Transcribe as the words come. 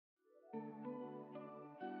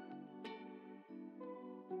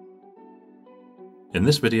In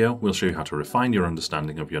this video, we'll show you how to refine your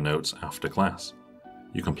understanding of your notes after class.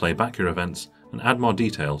 You can play back your events and add more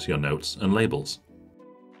detail to your notes and labels.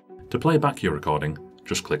 To play back your recording,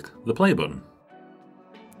 just click the play button.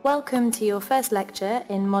 Welcome to your first lecture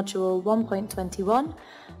in Module 1.21,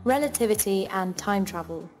 Relativity and Time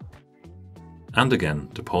Travel. And again,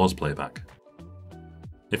 to pause playback.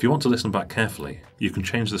 If you want to listen back carefully, you can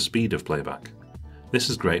change the speed of playback. This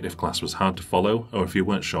is great if class was hard to follow or if you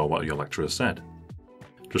weren't sure what your lecturer said.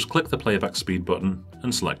 Just click the playback speed button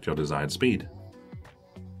and select your desired speed.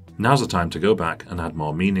 Now's the time to go back and add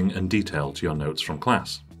more meaning and detail to your notes from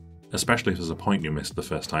class, especially if there's a point you missed the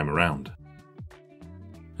first time around.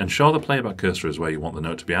 Ensure the playback cursor is where you want the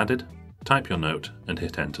note to be added, type your note and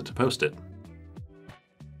hit enter to post it.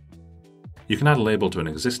 You can add a label to an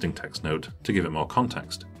existing text note to give it more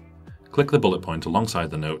context. Click the bullet point alongside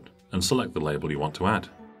the note and select the label you want to add.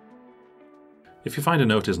 If you find a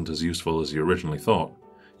note isn't as useful as you originally thought,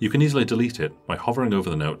 you can easily delete it by hovering over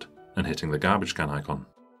the note and hitting the garbage can icon.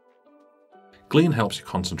 Glean helps you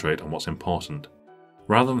concentrate on what's important.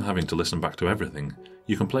 Rather than having to listen back to everything,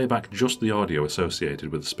 you can play back just the audio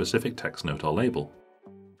associated with a specific text note or label.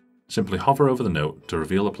 Simply hover over the note to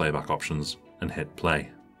reveal the playback options and hit play.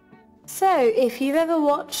 So, if you've ever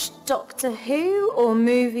watched Doctor Who or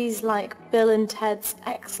movies like Bill and Ted's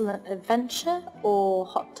Excellent Adventure or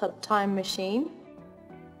Hot Tub Time Machine,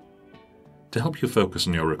 To help you focus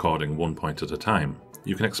on your recording one point at a time,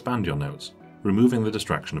 you can expand your notes, removing the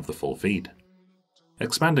distraction of the full feed.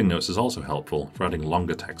 Expanding notes is also helpful for adding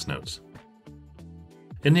longer text notes.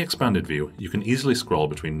 In the expanded view, you can easily scroll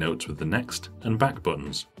between notes with the next and back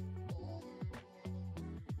buttons.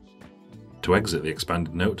 To exit the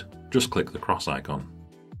expanded note, just click the cross icon.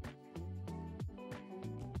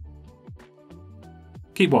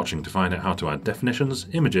 Keep watching to find out how to add definitions,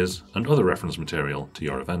 images, and other reference material to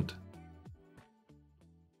your event.